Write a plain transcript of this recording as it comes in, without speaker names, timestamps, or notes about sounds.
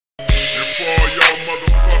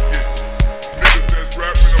motherfucking niggas that's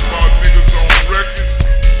rapping about niggas on record.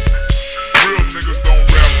 Real niggas don't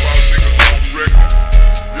rap about niggas on record.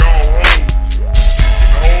 Y'all hoes.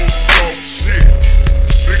 The hoes talk shit.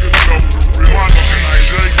 Niggas know the real. My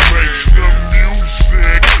DJ makes the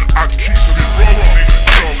music. I keep it rolling.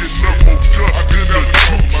 Niggas talking up on dust in the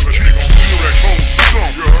juice. Keep still cold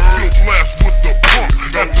stump. Still blast with the pump.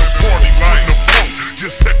 At the party like the funk.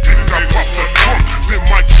 Just hectic, I pop the trunk. Then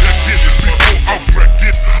mic check it. Before I wreck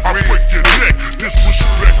it, I break your neck.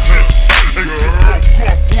 Disrespect it. And get broke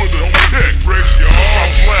off with a tech. I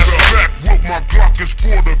blast back with my Glock is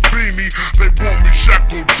for the beanie. They want me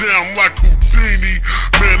shackled down like Houdini.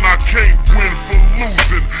 Man, I can't win for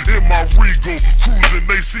losing. In my Regal cruising,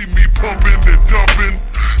 they see me pumping and dumping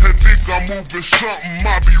and think I'm moving something.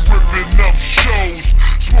 I be ripping up shows,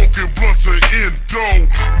 smoking blunts and endo,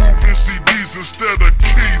 moving CDs instead of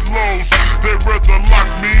kilos. They rather lock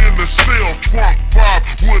me in the cell, trunk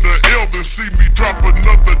 5 with an L than see me drop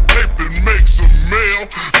another tape and make some mail.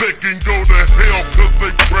 They can go to hell cause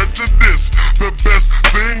they prejudice. The best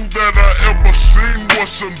thing that I ever seen was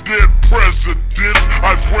some dead presidents.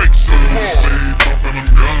 I break some more. They popping them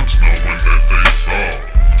guns knowing that they fall.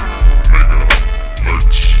 Nigga,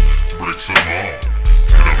 let's break some off.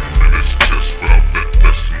 Hit him in his chest without that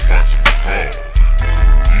vest and watch him fall.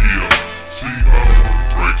 Yeah, see how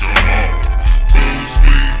break them off. Those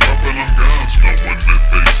lead popping them guns knowing that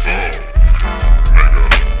they fall. Nigga,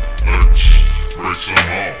 let's break some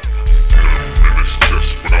off. Hit him in his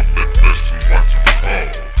chest without that vest and watch him fall.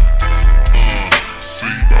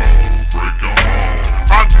 See how break them off.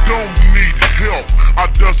 I don't need help, I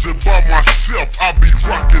does it by myself. I be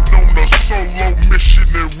rocking on a solo mission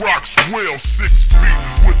in Roxwell. 6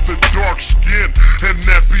 feet with the dark skin and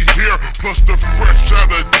nappy hair, plus the fresh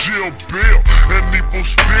out of jail bail and evil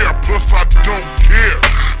stare. Plus I don't care,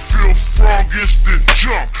 feel strongest and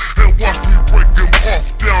jump and watch me break them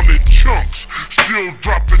off down in chunks. Still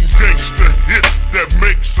dropping gangster hits that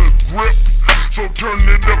makes a grip. So turn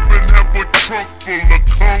it up and have a trunk full of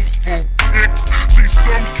kung fu kicks. See,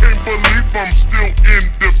 some can't believe I'm still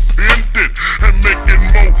independent and making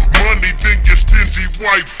more money than your stingy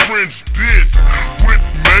white friends did. With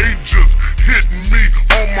majors hitting me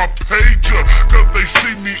on my pager, cause they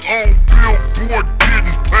see me on Billboard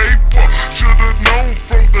getting paper. Should've known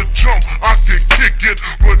from the jump I could kick it,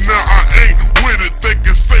 but now I ain't with it. They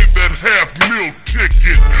can save that half-meal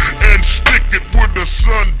ticket and stick it where the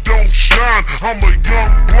sun don't shine. I'm a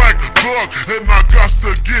young black thug and I got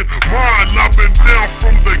to get mine. I've been down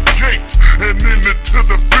from the gate and in it to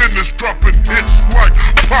the finish, dropping hits like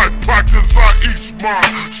pie pie cause I eat my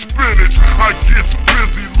spinach. I get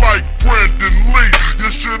busy like Brandon Lee. You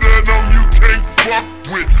should've known you can't fuck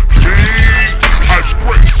with me. I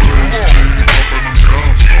break some more. Popping them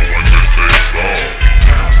guns knowing that they fall.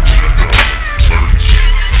 Nigga, let's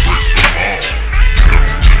break them off. Hit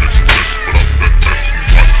him in his chest without that vest and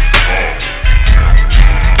watch him fall.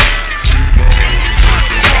 See how break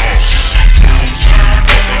them off. Those lead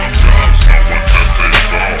popping them guns knowing that they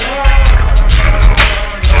fall. Nigga, let's break them off.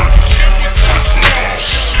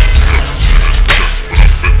 Hit him in his chest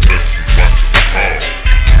without that vest and watch him fall.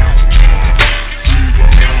 See how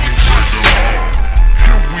break them off.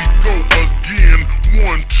 Here we go again,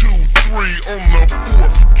 1, 2, 3 on the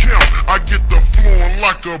 4th count. I get the flowing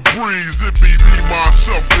like a breeze. It be me,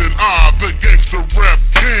 myself, and I, the gangster rap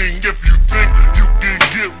king. If you think you can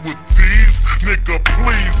get with these, nigga,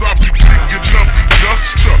 please, I be picking up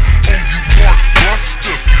duster on you mark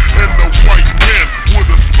busters. And the white man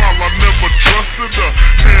with a smile, I never trusted her.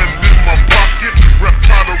 Hand in my pocket, wrap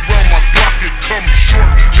tight around my pocket, come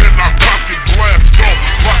short, and I pocket blast off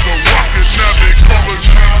like a rocket. Now they calling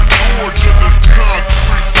me George in this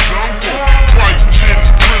concrete jungle. Fighting in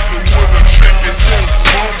prison with a shake it won't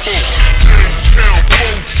fumble. Jamestown,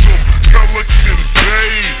 Folsom, Pelican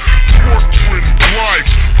Bay, Portland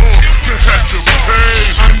life, you had to pay.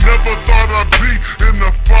 I never thought I'd be in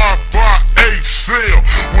the 5x8 cell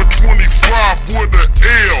with 25 with an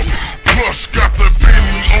L. Plus got the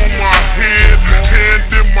beanie on my head,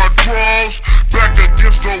 hand in my drawers, back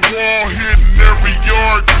against the wall, hitting every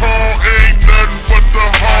yard call. Ain't nothing but the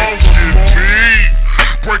hogs in me.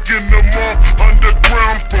 Breaking them off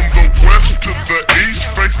underground from the west to the east,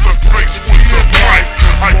 face to face with the mic.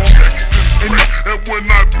 I text and freak, and when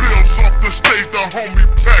I build off the stage, the homie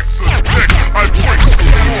packs a check. I break some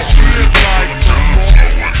more. Like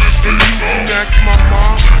And you can ask my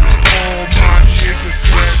mom, all my niggas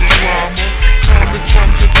sweat drama. Coming from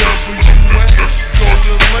the WS, go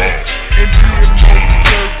to lake, and being more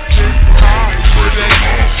 13 times with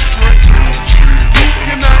extra strength. You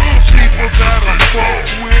can ask people that I fuck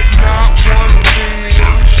with, not one of these.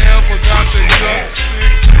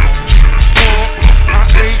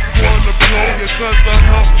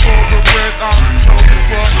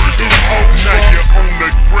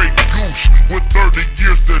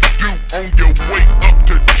 on your way up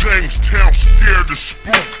to Jamestown, scared to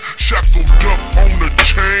spook, shackled up on the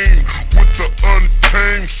chain with the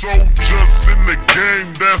untamed soldiers in the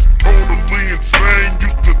game. That's totally insane.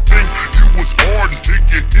 Used to think you was hard until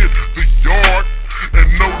you hit the yard, and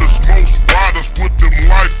notice most riders with them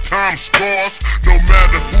lifetime scars. No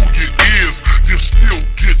matter who you is, you still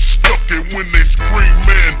get stuck, and when they scream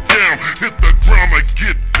man down, hit the ground and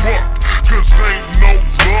get bucked. Cause ain't no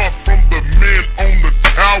love from the men on the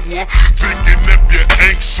tower, thinking if you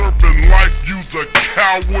ain't serving life, you's a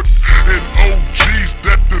coward. And OGs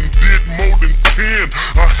that done did more than 10,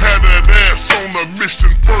 I had that ass on a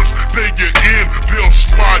mission. First day you're in, they'll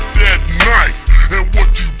slide that knife, and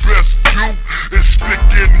what you best do is stick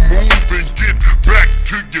and move and get back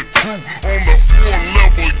to your crew on the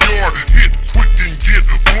 4-level yard. Hit quick and get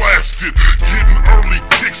blasted, getting early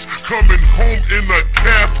kicks, coming home in a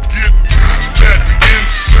casket. That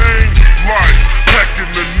insane life,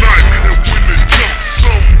 packing the knife, and when it jumps,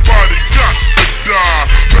 somebody got to die.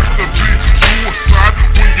 Best to be suicide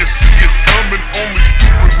when you see it coming. Only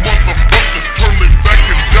stupid motherfuckers turn their back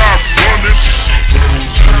and die running.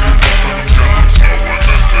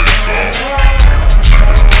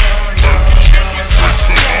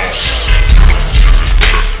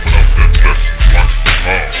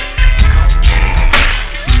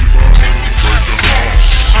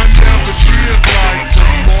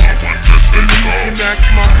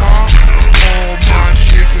 Ask my mom, all my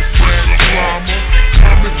niggas had drama.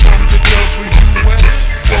 Coming from the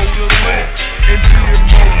WS, go to left, and being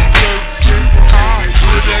more dirty, tied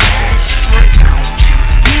with extra strength.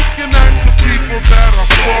 You can ask the people that I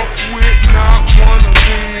fuck with, not one of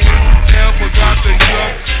them ever got the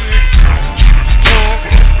gut sick.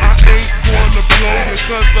 I ain't gonna blow it,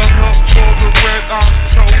 cause the hunt for the Red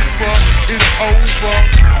October is over.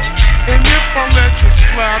 And if I let you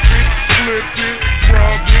slap it, flip it,